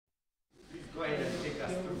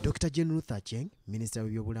Dr. General Thacheng, Minister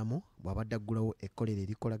w'ebyobulamu, bw'abadde aggulawo ekkolero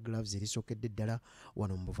erikola gloves erisookedde ddala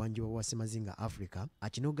wano mu buvanjuba bwa Semazinga Africa,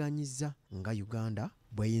 akinogaanyizza nga Uganda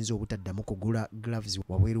bw'eyinza obutaddamu kugula gloves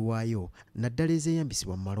wabweru waayo naddala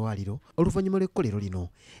ezeeyambisibwa mu malwaliro oluvannyuma lw'ekkolero lino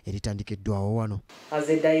eritandikiddwawo wano. As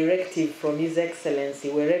a directive from His Excellency,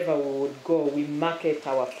 wherever we would go, we market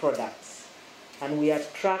our products and we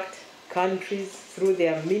attract countries through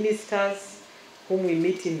their ministers whom we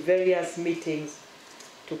meet in various meetings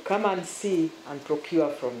to come and see and procure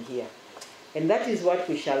from here. And that is what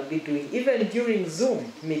we shall be doing. Even during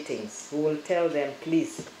Zoom meetings, we will tell them,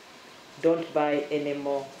 please, don't buy any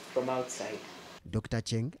more from outside. Dr.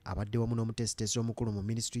 Cheng abadde wamu n'omutesitesi omukulu mu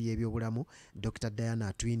Ministry y'ebyobulamu Dr. Diana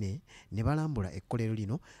Atwine ne balambula ekkolero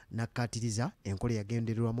lino nakkaatiriza enkola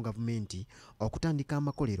yagendererwamu gavumenti okutandika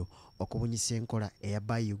amakolero okubunyisa enkola eya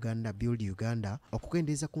Buy Uganda Build Uganda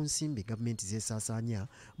okukendeeza ku nsimbi gavumenti zeesaasaanya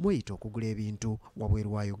mweyita okugula ebintu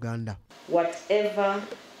wabweru wa Uganda. Whatever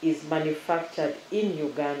is manufactured in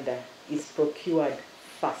Uganda is procured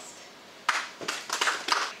first.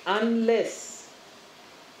 Unless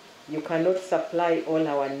you cannot supply all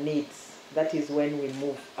our needs, that is when we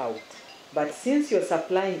move out. But since you're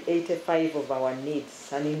supplying 85 of our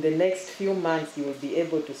needs, and in the next few months you will be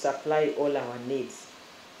able to supply all our needs,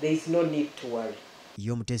 there is no need to worry.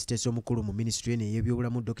 Y'omutesitesi omukulu mu Ministry eno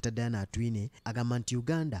y'ebyobulamu Dr. Diana Atwine agamba nti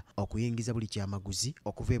Uganda okuyingiza buli kyamaguzi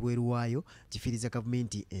okuva ebweru waayo kifiiriza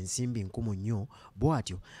gavumenti ensimbi nkumu nnyo,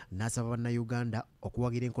 bw'atyo n'asaba bannayuganda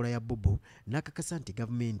okuwagira enkola ya bubu n'akakasa nti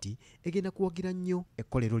gavumenti egenda kuwagira nnyo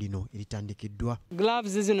ekkolero lino eritandikiddwa.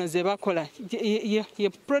 Gloves zino ze bakola ye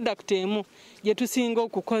product emu gye tusinga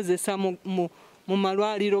okukozesa mu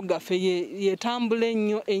malwaliro gaffe yetambula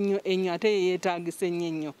ennyo ate yeetaagisa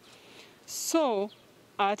ennyo. So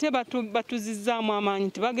ate batuzizaamu amaanyi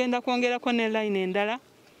nti bagenda kwongerako ne line endala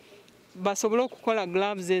basobole okukola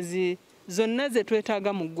gloves zonna ze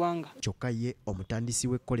twetaaga mu ggwanga. Kyokka ye omutandisi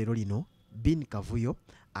w'ekkolero lino Bin Kavuyo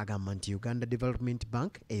agamba nti Uganda Development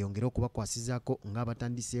Bank eyongera okubakwasizaako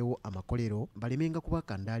ng'abatandiseewo amakolero balemenga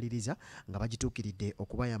kubakandaaliriza nga bagituukiridde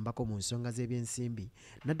okubayambako mu nsonga z'ebyensimbi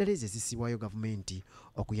naddala ezo ezissibwayo gavumenti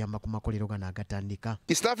okuyamba ku makolero gano agatandika.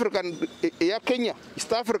 East African eya Kenya,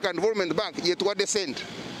 East African Development Bank yetuwadde sente.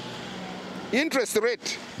 Interest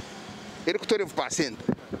rate eri ku 12%.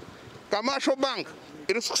 Commercial Bank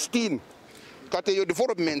eri 16%. Kati eyo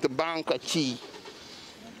Development Bank ki?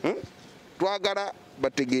 Twagala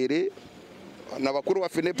bategeere n'abakulu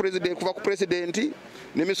baffe ne president kuva ku president ne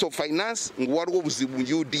Minister of Finance ngu waliwo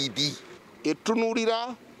obuzibu UDD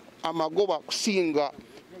etunuulira amagoba kusinga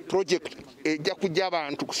project ejja kujja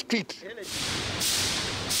abantu ku street.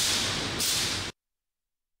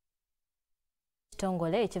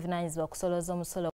 Kitongole ekivunaanyizibwa kusolooza omusolo